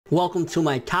Welcome to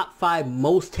my top 5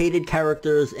 most hated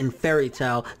characters in Fairy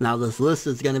Tail. Now this list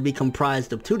is going to be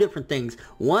comprised of two different things.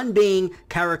 One being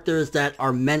characters that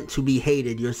are meant to be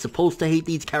hated. You're supposed to hate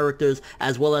these characters,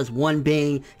 as well as one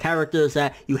being characters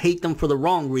that you hate them for the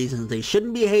wrong reasons. They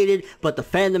shouldn't be hated, but the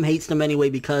fandom hates them anyway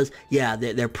because, yeah,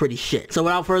 they're pretty shit. So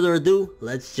without further ado,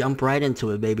 let's jump right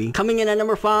into it, baby. Coming in at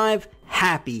number 5,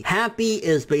 Happy. Happy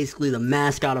is basically the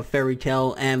mascot of Fairy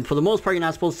Tail, and for the most part you're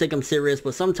not supposed to take him serious,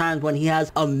 but sometimes when he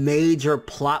has a major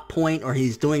plot point or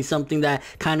he's doing something that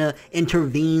kind of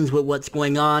intervenes with what's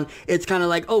going on, it's kind of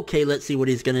like, okay, let's see what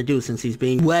he's gonna do since he's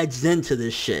being wedged into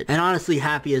this shit. And honestly,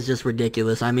 Happy is just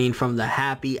ridiculous. I mean, from the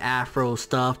happy afro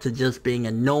stuff to just being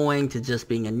annoying to just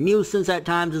being a nuisance at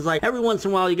times. It's like every once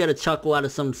in a while you get a chuckle out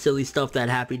of some silly stuff that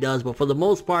Happy does, but for the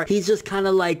most part he's just kind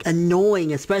of like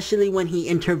annoying, especially when he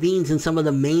intervenes in some of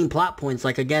the main plot points,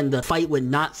 like again the fight with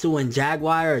Natsu and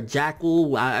Jaguar or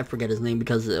Jackal, I forget his name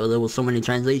because there was so many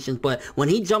translations, but when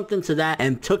he jumped into that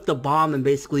and took the bomb and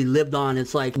basically lived on,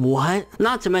 it's like, what?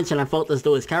 Not to mention I felt as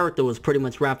though his character was pretty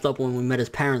much wrapped up when we met his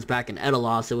parents back in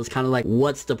Edalos. It was kind of like,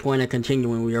 what's the point of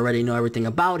continuing? We already know everything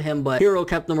about him, but Hero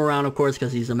kept him around, of course,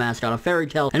 because he's the mascot of Fairy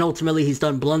Tail, and ultimately he's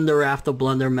done blunder after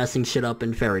blunder messing shit up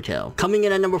in Fairy Tail. Coming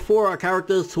in at number 4 are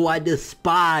characters who I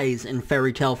despise in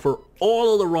Fairy Tail for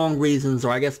all of the wrong reasons, or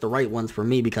I guess the right ones for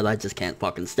me because I just can't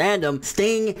fucking stand them.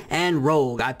 Sting and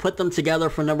Rogue. I put them together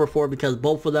for number 4 because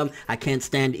both of them I can't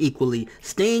stand equally.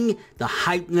 Sting, the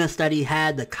hypeness that he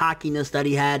had, the cockiness that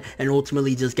he had, and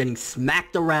ultimately just getting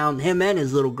smacked around, him and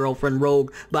his little girlfriend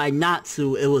Rogue, by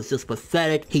Natsu. It was just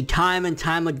pathetic. He time and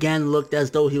time again looked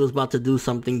as though he was about to do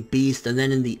something beast, and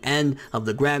then in the end of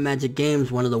the Grand Magic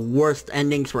Games, one of the worst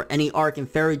endings for any arc in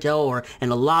Fairy Tail, or in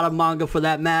a lot of manga for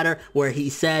that matter, where he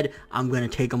said, I'm gonna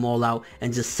take them all out,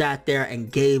 and just sat there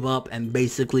and gave up and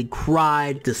basically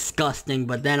cried. Disgusting.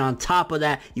 But then on top of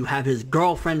that, you have his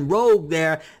girlfriend Rogue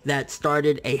there that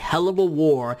started a hell of a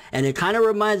war, and it kind of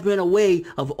reminds me in a way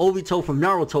of Obito from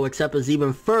Naruto, except as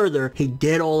even further, he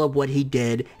did all of what he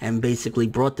did and basically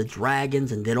brought the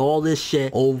dragons and did all this shit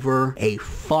over a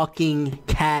fucking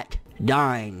cat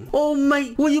dying. Oh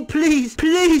mate, will you please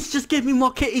just give me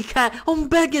more kitty cat? I'm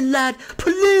begging, lad,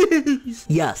 please.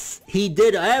 Yes, he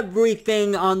did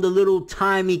everything on the little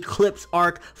time eclipse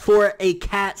arc for a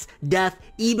cat's death,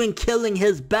 even killing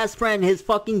his best friend, his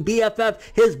fucking BFF,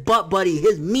 his butt buddy,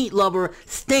 his meat lover,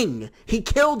 Sting. He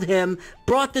killed him,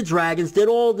 brought the dragons, did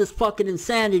all this fucking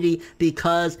insanity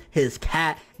because his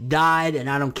cat died. And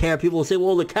I don't care, people will say,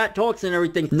 well, the cat talks and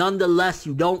everything. Nonetheless,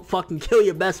 you don't fucking kill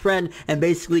your best friend and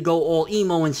basically go all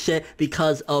emo and shit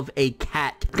because of a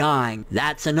cat dying.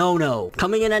 That's a no-no.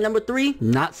 Coming in at number 3,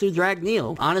 Natsu dragged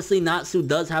Neil. Honestly, Natsu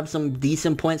does have some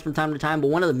decent points from time to time, but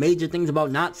one of the major things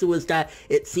about Natsu is that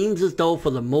it seems as though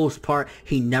for the most part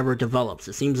he never develops.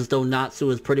 It seems as though Natsu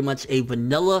is pretty much a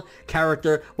vanilla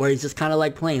character where he's just kind of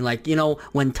like playing, like, you know,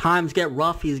 when times get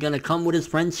rough he's gonna come with his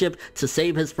friendship to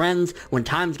save his friends. When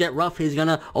times get rough he's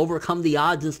gonna overcome the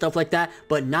odds and stuff like that.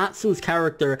 But Natsu's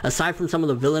character, aside from some of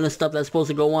the villainous stuff that's supposed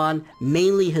to go on,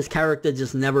 mainly his character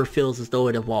just never feels as though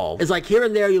it evolved. It's like here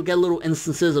and there you'll get little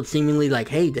instances of seemingly like,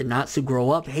 hey, did Natsu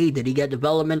grow up? Hey, did he get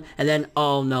development? And then,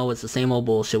 oh no, it's the same old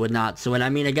bullshit with Natsu. And I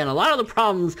mean, again, a lot of the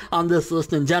problems on this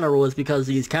list in general is because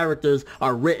these characters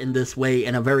are written this way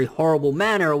in a very horrible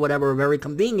manner or whatever, a very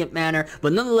convenient manner.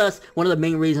 But nonetheless, one of the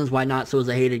main reasons why Natsu is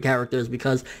a hated character is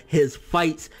because his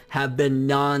fights have been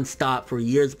non-stop for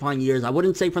years upon years. I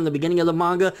wouldn't say from the beginning of the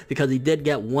manga, because he did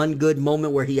get one good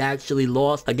moment where he actually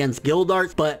lost against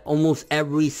Gildarts, but almost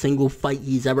every single fight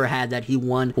he's ever had that he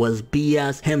won was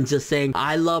BS. Him just saying,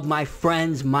 I love my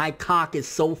friends, my cock is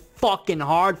so fucking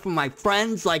hard for my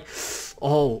friends. Like,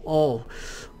 oh,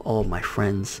 my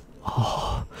friends.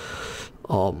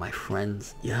 Oh, my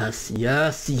friends. Yes.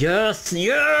 Yeah,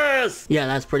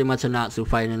 that's pretty much a Natsu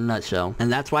fight in a nutshell.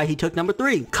 And that's why he took number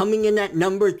 3. Coming in at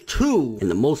number 2 in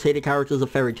the most hated characters of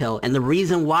Fairy Tail. And the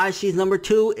reason why she's number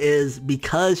 2 is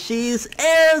because she's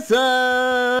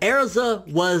Erza. Erza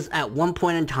was at one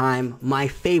point in time my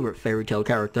favorite Fairy Tail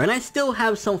character. And I still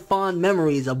have some fond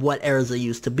memories of what Erza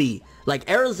used to be. Like,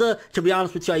 Erza, to be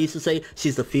honest with you, I used to say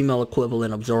she's the female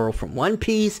equivalent of Zoro from One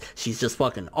Piece. She's just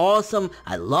fucking awesome.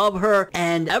 I love her.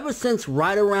 And ever since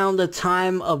right around the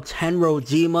time of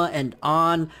Tenrojima and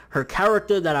on, her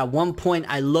character that at one point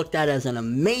I looked at as an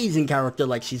amazing character,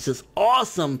 like she's just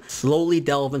awesome, slowly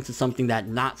delve into something that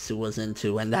Natsu was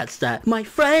into, and that's that, my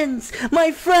friends,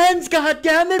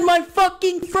 goddammit, my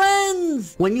fucking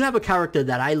friends! When you have a character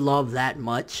that I love that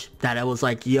much, that I was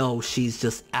like, yo, she's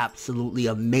just absolutely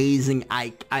amazing, amazing.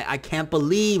 I can't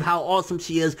believe how awesome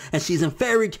she is, and she's in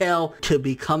Fairy Tail to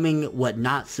becoming what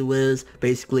Natsu is,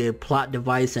 basically a plot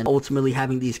device, and ultimately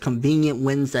having these convenient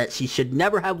wins that she should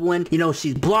never have won. You know,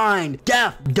 she's blind,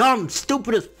 deaf, dumb,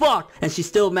 stupid as fuck, and she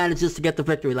still manages to get the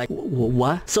victory. Like,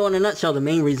 what? So in a nutshell, the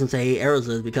main reason to hate Erza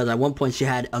is because at one point she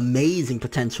had amazing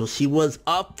potential. She was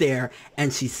up there,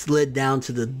 and she slid down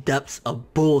to the depths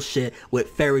of bullshit with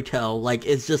Fairy Tail. Like,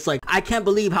 it's just like, I can't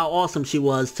believe how awesome she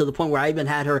was, to the point where I even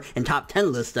had her in top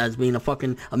 10 lists as being a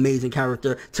fucking amazing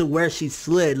character, to where she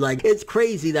slid. Like, it's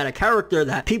crazy that a character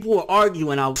that people were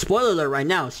arguing, I'll spoiler alert right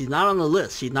now, she's not on the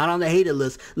list, she's not on the hated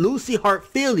list. Lucy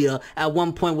Heartfilia at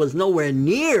one point was nowhere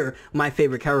near my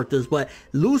favorite characters, but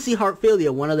Lucy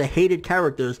Heartfilia, one of the hated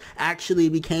characters, actually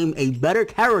became a better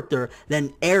character than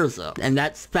Erza, and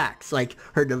that's facts. Like,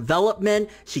 her development,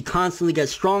 she constantly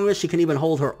gets stronger, she can even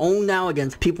hold her own now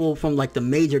against people from like the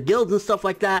major guilds and stuff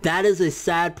like that. That is a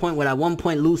sad point, when at one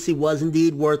point Lucy was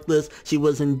indeed worthless, she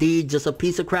was indeed just a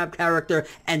piece of crap character,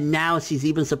 and now she's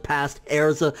even surpassed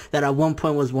Erza, that at one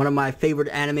point was one of my favorite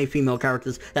anime female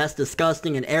characters. That's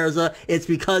disgusting. And Erza, it's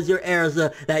because you're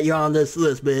Erza that you're on this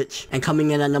list, bitch. And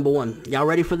coming in at number 1, y'all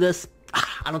ready for this?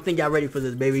 I don't think y'all ready for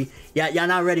this, baby. Y'all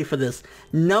not ready for this.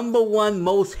 Number 1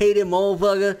 most hated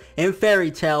motherfucker in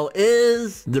Fairy Tail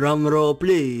is, drumroll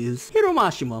please, Hiro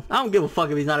Mashima. I don't give a fuck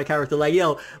if he's not a character. Like,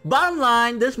 yo, bottom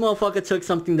line, this motherfucker took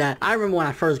something that I remember when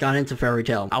I first got into Fairy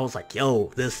Tail. I was like,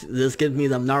 yo, this gives me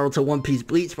them Naruto, One Piece,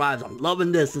 Bleach vibes. I'm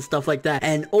loving this and stuff like that.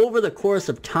 And over the course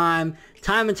of time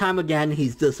and time again,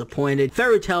 he's disappointed.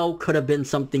 Fairy Tail could have been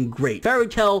something great. Fairy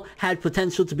Tail had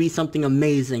potential to be something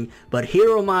amazing, but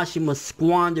Hiro Mashima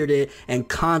squandered it and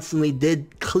constantly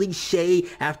did cliche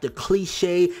after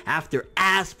cliche after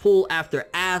ass pull after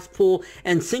ass pull,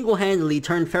 and single-handedly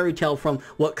turned Fairy Tail from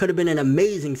what could have been an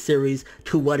amazing series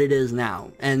to what it is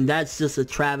now. And that's just a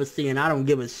travesty, and I don't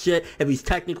give a shit if he's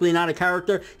technically not a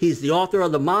character. He's the author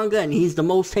of the manga, and he's the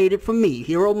most hated for me,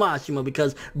 Hiro Mashima,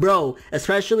 because, bro,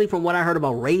 especially from what I heard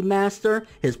about Raidmaster,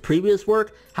 his previous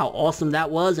work, how awesome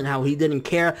that was, and how he didn't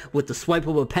care with the swipe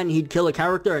of a pen he'd kill a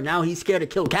character, and now he's scared to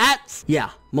kill cats.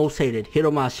 Yeah, most hated,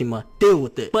 Hiro Mashima. Deal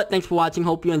with it. But thanks for watching.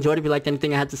 Hope you enjoyed. If you liked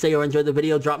anything I had to say or enjoyed the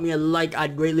video, drop me a like.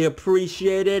 I'd greatly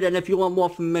appreciate it. And if you want more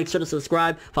from me, make sure to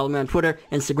subscribe. Follow me on Twitter,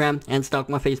 Instagram, and stalk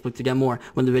my Facebook to get more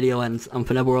when the video ends. I'm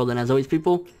ForneverWorld, and as always,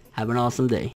 people, have an awesome day.